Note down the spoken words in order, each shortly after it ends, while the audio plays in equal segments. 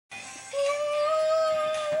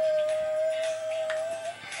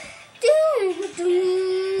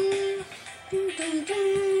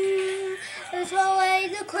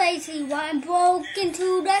crazy one broke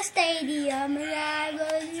into the stadium, and I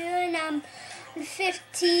was in number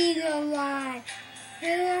 15 line.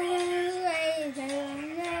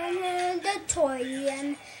 The toy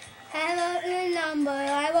and have a number.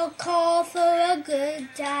 I will call for a good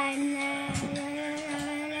time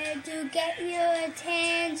to get your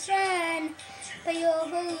attention, but you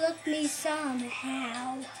overlook me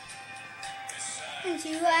somehow. And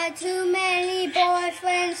you had too many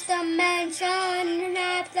boyfriends to mention, and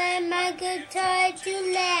I play my guitar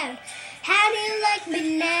too loud. How do you like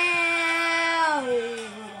me now?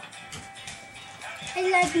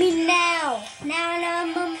 You like me now. Now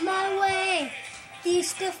I'm on my way. Do you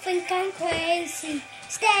still think I'm crazy?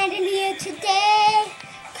 Standing here today,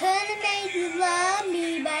 could've made you love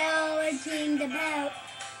me by all I dreamed about.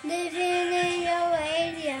 Living in your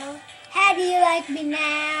radio. How do you like me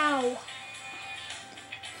now?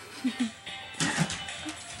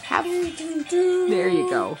 There you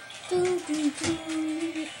go. When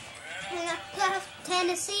I left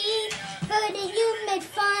Tennessee, heard that you made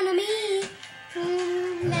fun of me.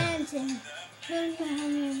 Imagine. I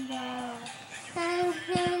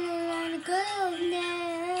don't want to go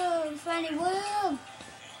now. Funny world.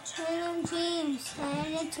 Little dreams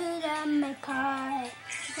turn into my car.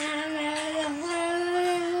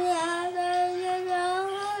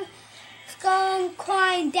 It's going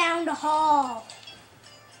crying down the hall.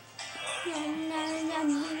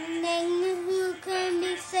 Who can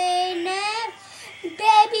be saying that?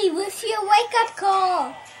 Baby, with your wake-up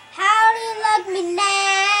call. How do you love me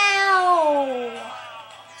now?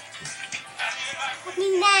 Love me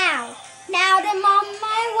now. Now that I'm on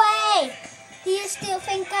my way. Do you still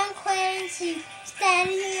think I'm crazy?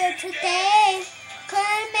 Standing here today.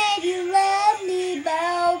 Could've made you love me, but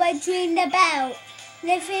all I dreamed about.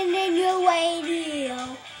 Living in your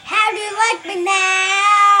radio. How do you like me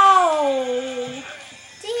now?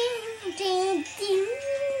 Ding, ding, ding,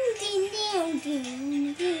 ding, ding,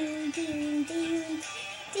 ding, ding, ding, ding.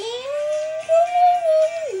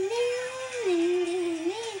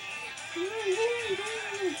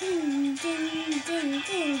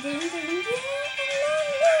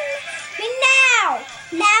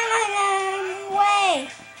 Now I'm away.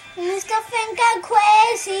 You still think I'm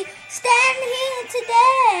crazy? Stand here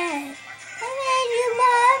today. I made you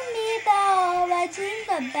love me, but all I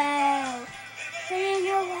dreamed about. In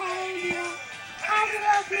your radio. How do you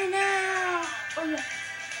love me now? Oh yeah.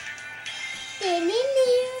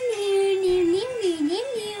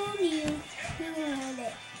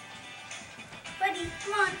 Buddy,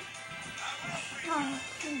 come on.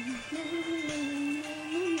 Oh.